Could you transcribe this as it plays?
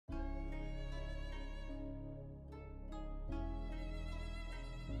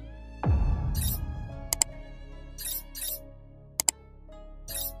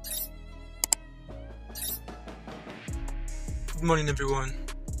Good morning, everyone.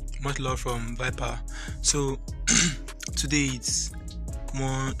 Much love from Viper. So today it's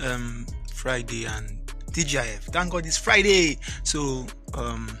Friday and TGIF. Thank God it's Friday. So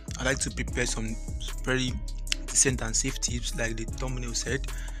I like to prepare some very decent and safe tips, like the thumbnail said.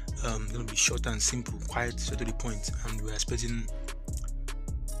 Gonna be short and simple, quite straight to the point, and we're expecting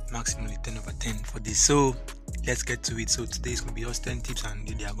maximally 10 over 10 for this. So let's get to it. So today is going to be just 10 tips, and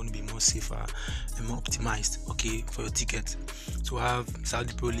they are going to be more safer and more optimized, okay, for your ticket. So we have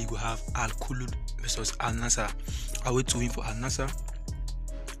Saudi Pro League, we have Al Khulud versus Al Nassr. Away to win for Al Nassr.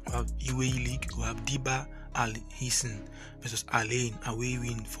 We have UAE League, we have Diba Al Hisn versus Al Ain. Away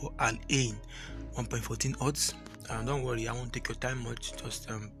win for Al Ain, 1.14 odds. Don't worry, I won't take your time much, just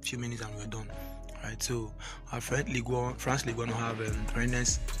a few minutes and we're done. Right, so our France League One will have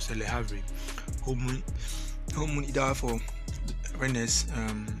Rennes to Le Havre. Home win either for Rennes,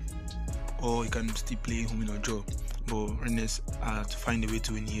 or you can still play home win or draw. But Rennes to find a way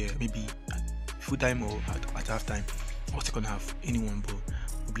to win here, maybe at full time or at half time or second half, anyone. But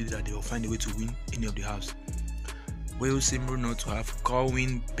we believe that they will find a way to win any of the halves. Wales same rule not to have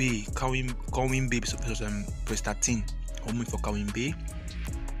Colwyn Bay versus Prestatin. Home win for Colwyn Bay.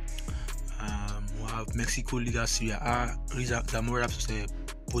 Mexico Liga Serie A, Zamora versus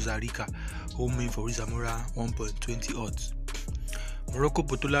Costa Rica. Home win for Zamora, 1.20 odds. Morocco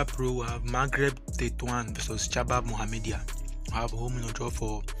Botola Pro will have Maghreb Tetouan versus Chabab Mohamedia. We have home win or draw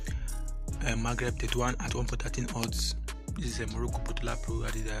for Maghreb Tetouan at 1.13 odds. This is a Morocco Botola Pro,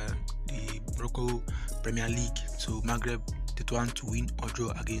 that is the Morocco Premier League. So Maghreb Tetouan to win or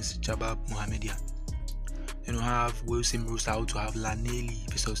draw against Chabab Mohamedia. Then we have Wilson Rousseau to have Lanelli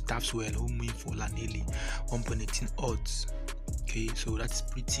versus Tafswell, home win for Lanelli, 1.18 odds. Okay, so that's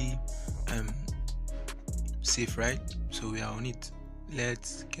pretty safe, right? So we are on it.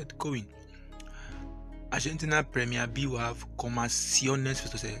 Let's get going. Argentina Premier B will have Comerciones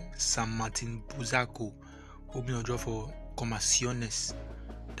versus San Martin Buzaco, home win or draw for Comerciones.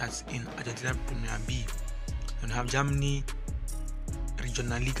 That's in Argentina Premier B. Then we have Germany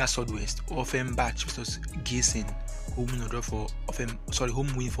Regional Liga Southwest, Offenbach versus Gießen, home win or draw for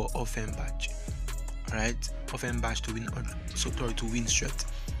home win for Offenbach. Alright, Offenbach to win to win straight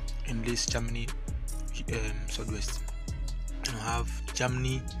in this Germany Southwest. And we have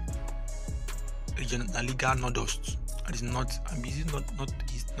Germany Regional Liga Nordost. It is not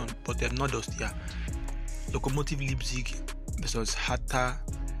Nordost, yeah. Lokomotiv Leipzig versus Hertha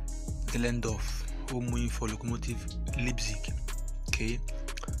Zehlendorf, home win for Lokomotiv Leipzig. Okay,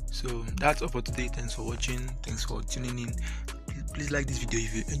 so that's all for today. Thanks for watching, thanks for tuning in. Please like this video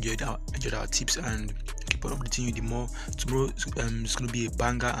if you enjoyed our tips, and keep on updating you the more. Tomorrow it's going to be a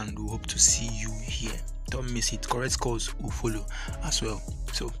banger, and we hope to see you here. Don't miss it. Correct scores will follow as well.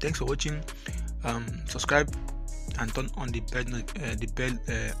 So thanks for watching. Subscribe and turn on the bell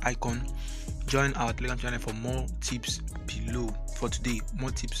icon. Join our Telegram channel for more tips below. For today,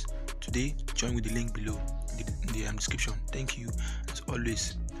 more tips today. Join with the link below in the description. Thank you as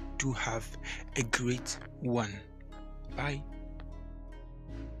always. Do have a great one. Bye.